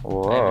have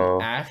Whoa.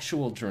 an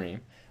actual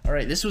dream. All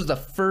right, this was the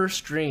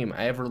first dream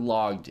I ever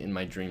logged in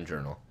my dream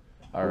journal.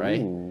 All right,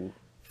 Ooh.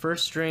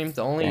 first dream.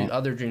 The only Damn.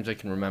 other dreams I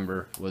can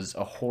remember was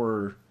a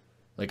horror,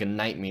 like a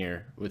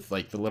nightmare with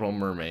like the Little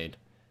Mermaid.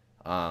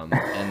 And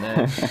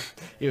then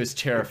it was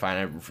terrifying.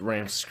 I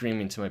ran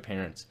screaming to my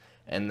parents.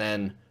 And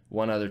then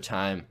one other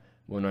time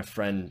when my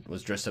friend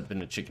was dressed up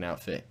in a chicken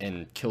outfit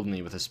and killed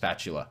me with a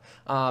spatula.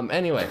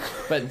 Anyway,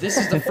 but this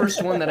is the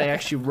first one that I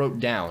actually wrote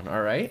down.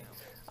 All right.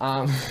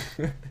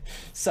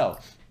 So,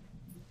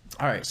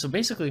 all right. So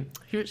basically,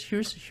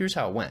 here's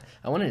how it went.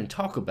 I went in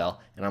Taco Bell,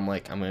 and I'm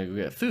like, I'm gonna go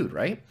get food,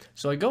 right?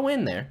 So I go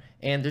in there,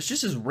 and there's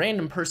just this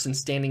random person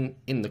standing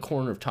in the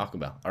corner of Taco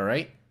Bell. All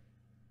right.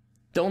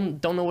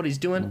 Don't know what he's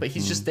doing, but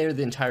he's just there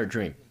the entire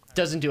dream.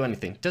 Doesn't do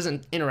anything.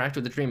 Doesn't interact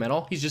with the dream at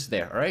all. He's just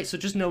there. All right. So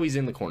just know he's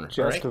in the corner. All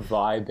Just right?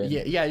 vibing.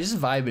 Yeah, just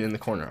vibing in the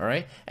corner, all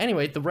right?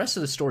 Anyway, the rest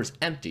of the store is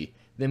empty.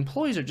 The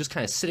employees are just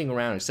kind of sitting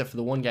around except for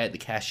the one guy at the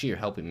cashier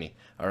helping me,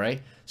 all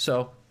right?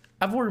 So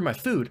I've ordered my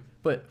food,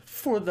 but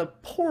for the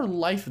poor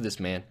life of this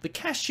man, the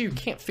cashier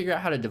can't figure out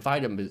how to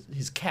divide him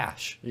his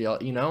cash,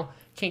 you know?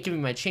 Can't give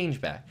me my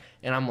change back.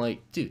 And I'm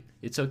like, dude,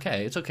 it's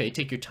okay,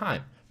 take your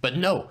time. But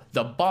no,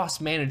 the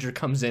boss manager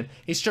comes in.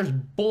 He starts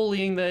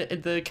bullying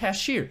the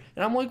cashier.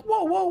 And I'm like,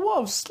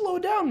 whoa, slow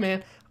down,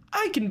 man.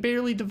 I can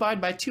barely divide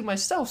by 2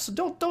 myself, so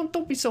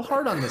don't be so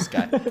hard on this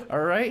guy. All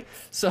right?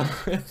 So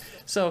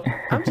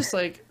I'm just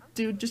like,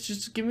 dude,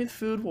 just give me the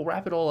food. We'll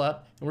wrap it all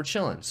up, and we're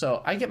chilling.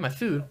 So I get my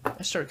food.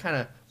 I start kind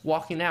of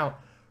walking out.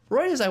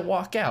 Right as I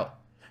walk out,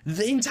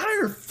 the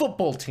entire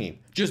football team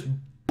just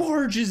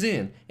barges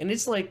in, and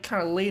it's like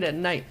kind of late at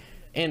night.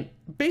 And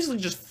basically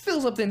just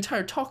fills up the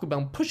entire Taco Bell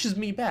and pushes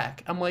me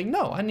back. I'm like,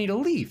 no, I need to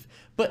leave.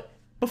 But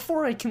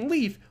before I can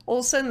leave, all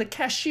of a sudden the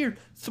cashier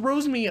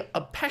throws me a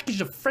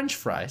package of French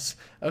fries.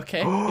 Okay,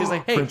 he's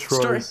like, hey, French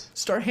fries.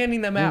 start handing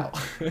them out.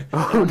 And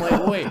I'm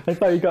like, wait. I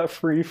thought you got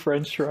free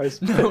French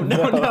fries. No.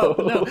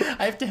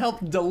 I have to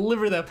help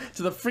deliver them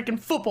to the freaking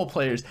football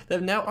players that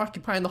are now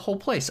occupying the whole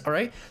place, all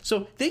right?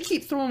 So they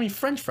keep throwing me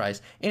French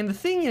fries. And the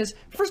thing is,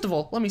 first of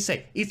all, let me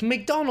say, it's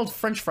McDonald's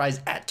French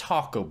fries at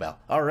Taco Bell,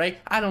 all right?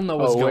 I don't know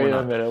what's Oh, going wait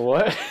on. a minute.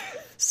 What?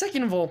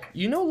 Second of all,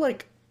 you know,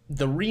 like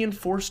the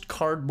reinforced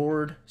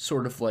cardboard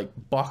sort of like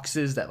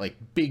boxes that like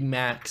Big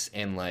Macs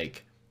and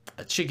like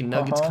chicken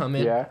nuggets come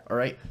in? yeah. All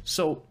right.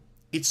 So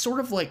it's sort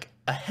of like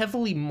a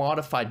heavily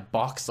modified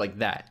box like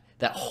that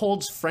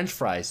holds French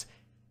fries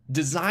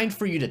designed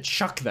for you to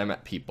chuck them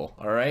at people,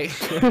 all right?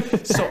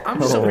 So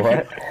I'm just over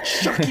here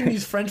chucking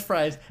these French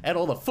fries at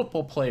all the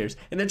football players,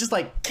 and they're just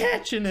like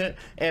catching it,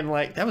 and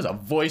like that was a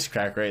voice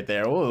crack right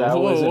there. Whoa, That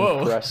was whoa.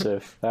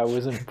 impressive. That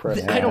was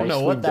impressive. I don't know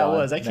Nicely what that done.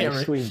 was. I can't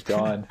Nicely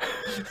done.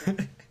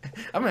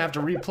 I'm gonna have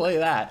to replay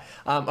that.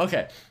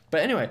 Okay,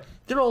 but anyway,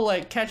 they're all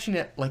like catching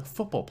it like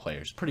football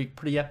players,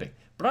 pretty epic.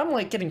 But I'm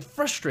like getting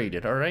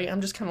frustrated. All right,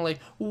 I'm just kind of like,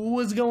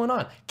 what's going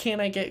on? Can't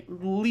I get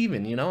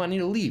leaving? You know, I need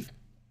to leave.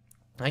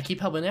 I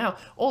keep helping out.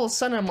 All of a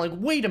sudden, I'm like,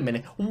 wait a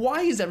minute. Why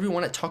is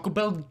everyone at Taco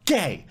Bell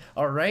gay?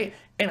 All right,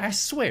 and I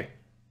swear,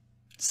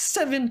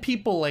 7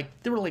 people,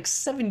 like there were like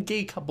 7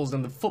 gay couples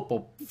in the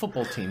football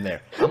team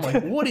there. I'm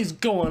like, what is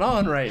going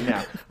on right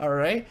now? All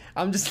right,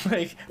 I'm just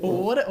like,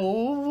 what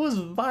was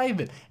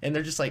vibing? And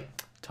they're just like,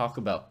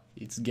 Taco Bell,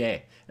 it's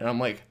gay, and I'm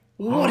like,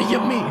 What do you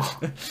mean?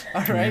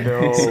 All right.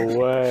 No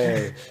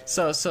way.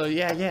 So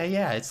yeah.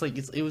 It's like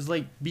it was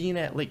like being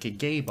at like a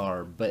gay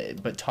bar,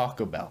 but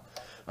Taco Bell.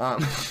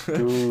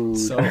 Dude.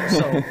 So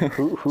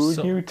Who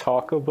knew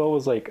Taco Bell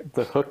was like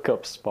the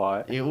hookup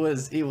spot? it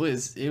was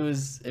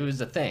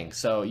a thing.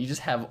 So you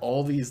just have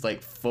all these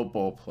like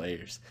football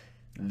players.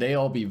 They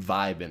all be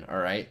vibing, all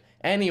right?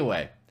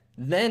 Anyway,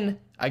 then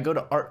I go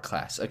to art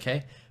class,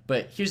 okay?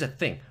 But here's the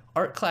thing.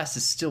 Art class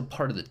is still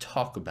part of the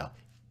Taco Bell.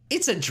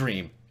 It's a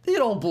dream. It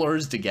all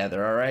blurs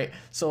together, all right?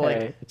 So like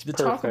Hey, it's the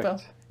Taco perfect.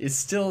 Bell is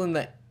still in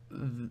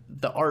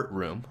the art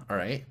room, all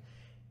right?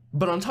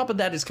 But on top of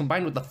that is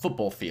combined with the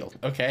football field,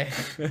 okay?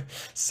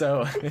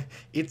 So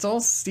it's all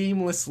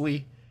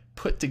seamlessly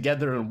put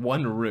together in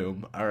one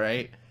room, all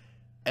right?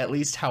 At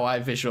least how I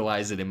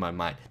visualize it in my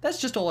mind. That's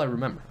just all I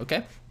remember,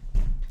 okay?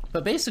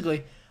 But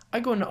basically, I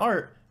go into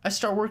art, I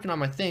start working on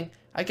my thing.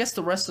 I guess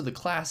the rest of the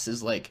class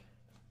is like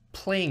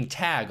playing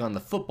tag on the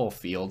football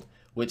field,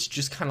 which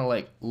just kind of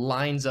like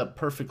lines up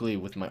perfectly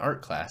with my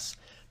art class.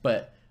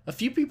 But a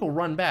few people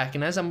run back,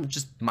 and as I'm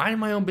just minding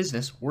my own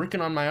business,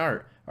 working on my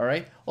art, all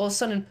right, all of a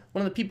sudden,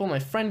 one of the people in my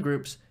friend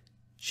groups,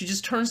 she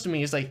just turns to me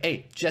and is like,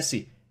 hey,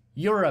 Jesse,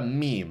 you're a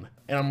meme.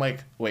 And I'm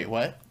like, wait,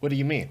 what? What do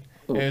you mean?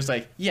 And it was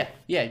like, yeah,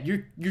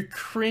 you're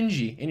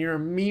cringy and you're a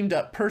memed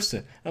up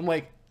person. I'm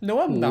like, no,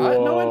 I'm not.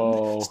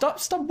 Whoa. Stop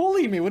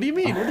bullying me. What do you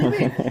mean? What do you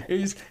mean?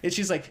 And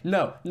she's like,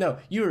 no,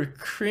 you're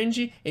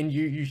cringy and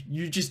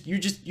you're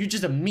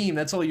just a meme.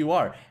 That's all you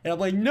are. And I'm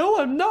like, no,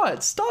 I'm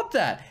not. Stop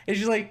that. And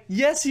she's like,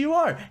 yes, you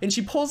are. And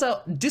she pulls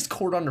out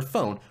Discord on her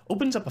phone,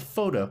 opens up a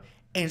photo,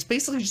 and it's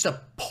basically just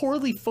a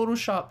poorly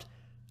photoshopped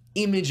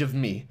image of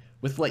me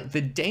with like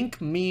the dank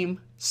meme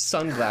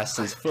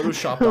sunglasses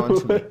photoshopped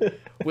onto me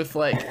with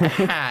like a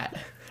hat.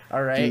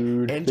 All right.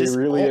 Dude, and they just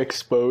really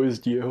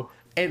exposed you.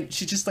 and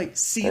she's just like,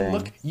 see, Dang.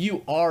 look,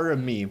 you are a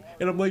meme.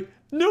 And I'm like,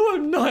 no,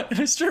 I'm not. And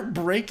I start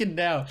breaking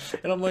down.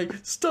 And I'm like,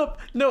 stop.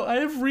 No, I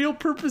have real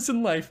purpose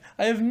in life.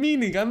 I have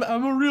meaning. I'm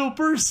a real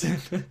person.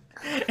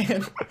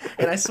 and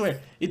I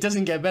swear, it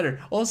doesn't get better.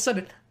 All of a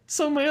sudden,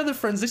 some of my other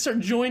friends, they start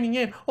joining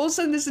in. All of a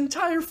sudden, this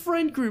entire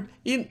friend group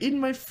in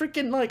my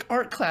freaking like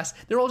art class,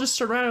 they're all just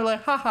surrounded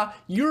like, haha,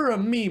 you're a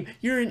meme.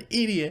 You're an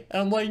idiot.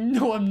 And I'm like,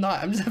 no, I'm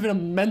not. I'm just having a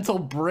mental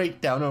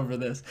breakdown over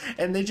this.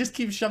 And they just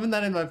keep shoving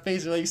that in my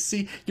face. They're like,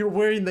 see, you're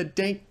wearing the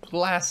dank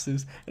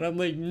glasses. And I'm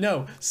like,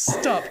 no,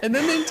 stop. And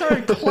then the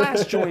entire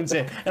class joins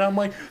in. And I'm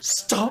like,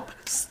 stop.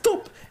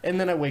 And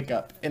then I wake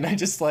up and I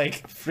just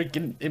like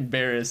freaking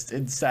embarrassed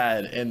and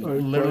sad and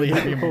literally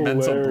having a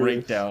mental hilarious.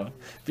 breakdown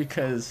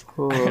because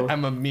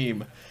I'm a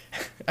meme.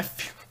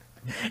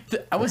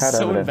 I was Had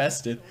so evidence.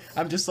 invested.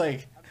 I'm just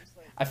like,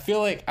 I feel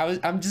like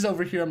I'm just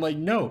over here. I'm like,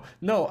 no,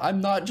 I'm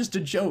not just a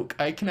joke.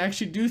 I can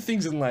actually do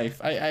things in life.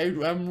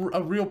 I'm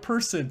a real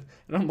person.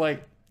 And I'm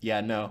like,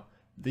 yeah, no,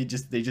 they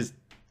just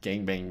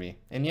gangbanged me.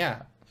 And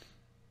yeah,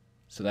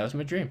 so that was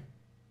my dream.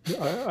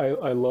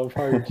 I love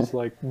how you're just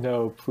like,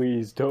 no,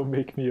 please don't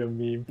make me a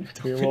meme.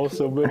 Meanwhile,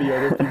 so many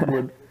other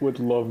people would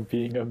love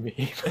being a meme.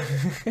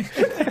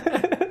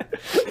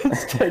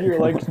 Instead, you're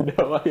like,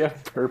 no, I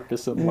have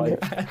purpose in life.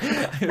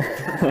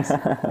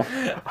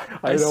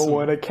 I don't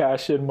want to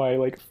cash in my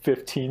like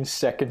 15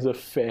 seconds of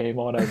fame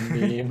on a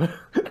meme.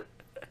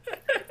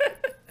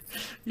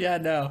 Yeah,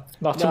 no.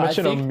 Not to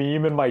mention a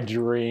meme in my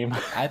dream.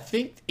 I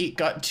think it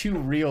got too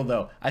real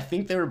though. I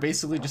think they were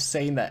basically just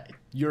saying that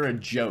you're a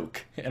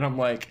joke. And I'm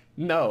like,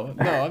 no,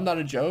 I'm not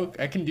a joke.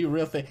 I can do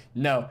real thing.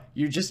 No,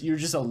 you're just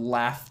a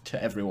laugh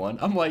to everyone.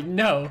 I'm like,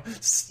 no,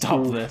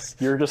 stop this.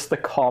 You're just the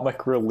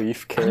comic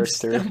relief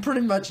character. I'm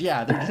pretty much,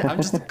 yeah. I'm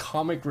just a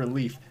comic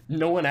relief.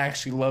 No one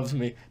actually loves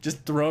me.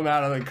 Just throw them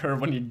out on the curb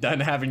when you're done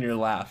having your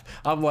laugh.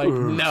 I'm like,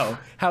 no,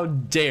 how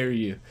dare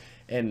you?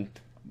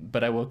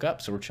 But I woke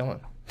up, so we're chilling.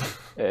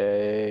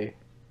 Hey.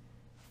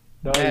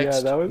 No, Next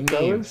yeah, that was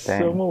Dang.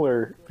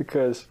 similar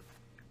because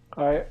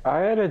I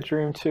had a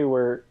dream too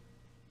where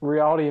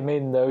reality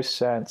made no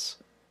sense,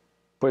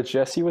 but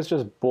Jesse was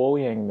just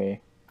bullying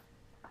me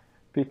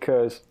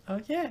because Oh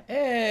yeah,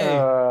 hey,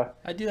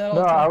 I do that all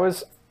no, the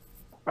time.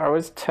 I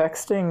was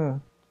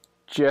texting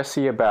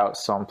Jesse about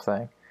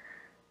something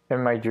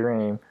in my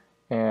dream,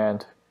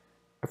 and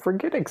I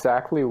forget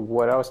exactly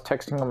what I was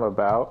texting him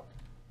about,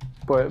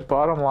 but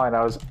bottom line,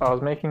 I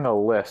was making a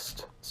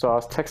list. So I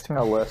was texting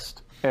a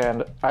list,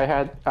 and I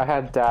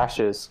had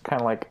dashes,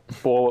 kind of like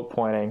bullet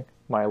pointing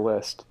my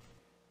list.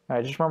 And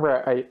I just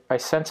remember I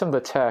sent him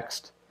the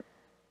text,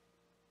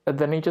 and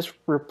then he just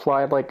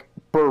replied like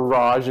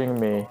barraging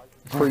me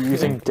for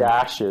using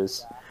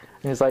dashes.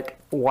 And he's like,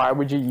 "Why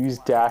would you use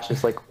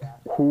dashes? Like,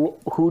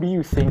 who do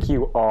you think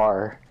you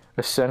are?"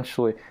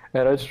 Essentially.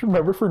 And I just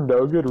remember for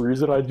no good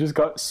reason, I just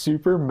got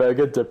super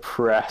mega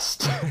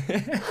depressed.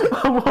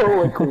 I'm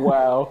all like,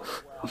 wow,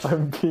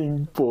 I'm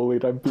being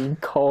bullied. I'm being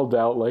called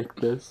out like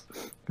this.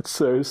 It's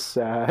so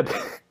sad.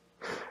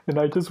 And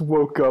I just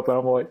woke up and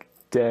I'm like,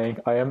 dang,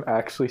 I am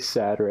actually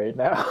sad right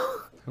now.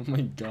 Oh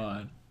my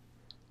god.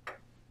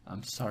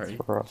 I'm sorry.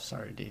 rough. I'm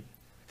sorry, Dave.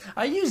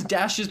 I use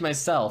dashes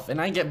myself, and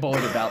I get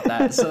bullied about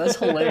that, so that's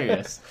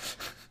hilarious.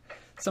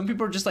 Some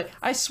people are just like,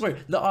 I swear,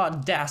 the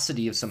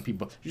audacity of some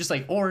people. You're just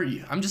like,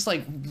 I'm just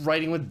like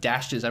writing with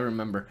dashes, I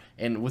remember,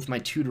 and with my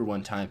tutor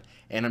one time,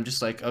 and I'm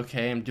just like,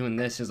 okay, I'm doing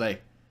this. He's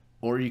like,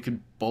 or you could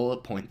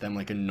bullet point them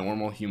like a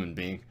normal human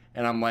being.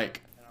 And I'm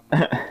like,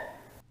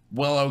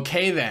 well,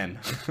 okay then.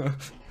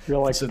 You're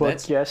like, So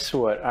but guess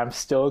what? I'm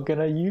still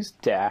gonna use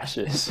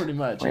dashes. Pretty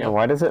much. Wait, Yeah.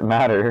 why does it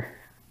matter?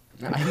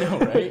 I know,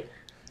 right?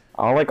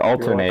 I'll like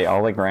alternate. like-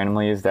 I'll like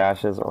randomly use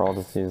dashes, or I'll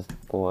just use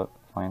bullet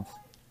points.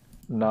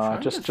 Nah,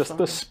 trying just to to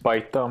find-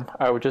 spite them,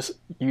 I would just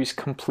use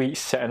complete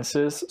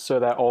sentences so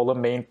that all the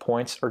main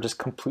points are just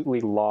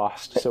completely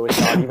lost, so it's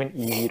not even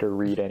easy to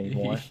read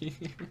anymore.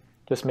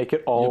 Just make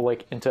it all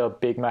like into a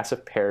big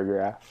massive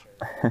paragraph.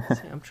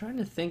 See, I'm trying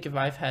to think if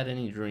I've had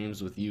any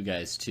dreams with you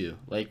guys too.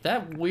 Like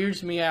that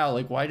weirds me out.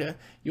 Like why do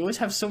you always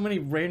have so many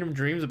random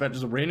dreams about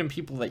just random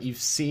people that you've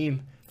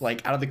seen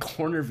like out of the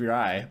corner of your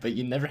eye, but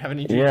you never have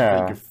any dreams with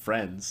like your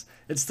friends.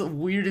 It's the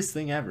weirdest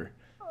thing ever.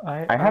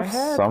 I have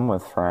some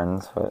with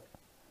friends, but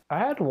I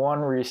had one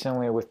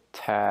recently with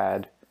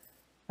Tad.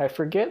 I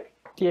forget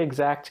the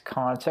exact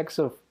context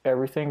of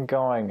everything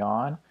going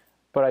on,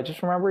 but I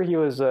just remember he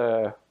was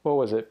what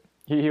was it?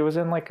 He was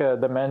in like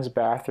the men's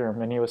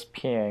bathroom and he was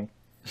peeing.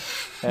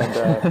 And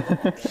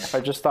I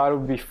just thought it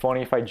would be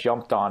funny if I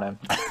jumped on him.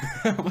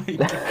 Oh my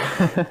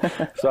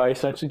God. So I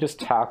essentially just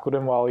tackled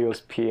him while he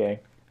was peeing.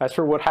 As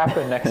for what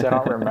happened next, I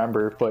don't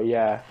remember, but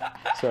yeah.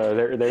 So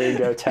there you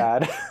go,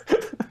 Tad.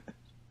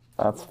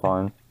 that's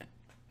fun.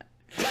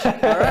 All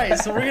right,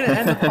 so we're gonna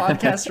end the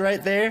podcast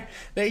right there.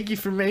 Thank you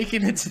for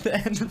making it to the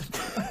end of the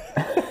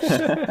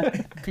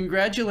podcast.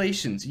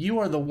 Congratulations, you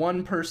are the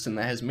one person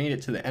that has made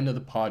it to the end of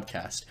the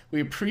podcast. We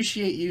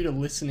appreciate you to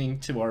listening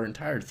to our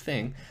entire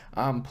thing.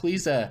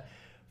 Please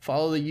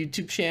follow the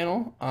YouTube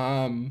channel,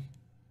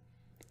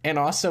 and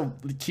also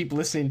keep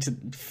listening to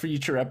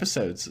future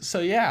episodes.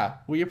 So yeah,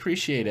 we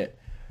appreciate it.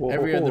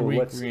 Every other week,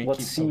 let's we're gonna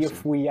keep see if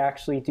posting. we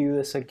actually do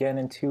this again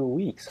in 2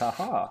 weeks.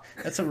 Haha.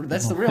 That's the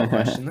real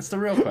question. That's the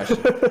real question.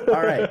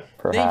 All right, thank you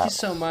Perhaps.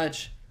 so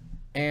much,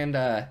 and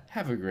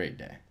have a great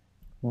day.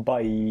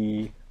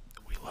 Bye.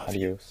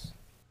 Adios.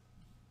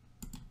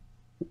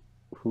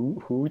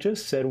 Who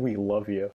just said we love you?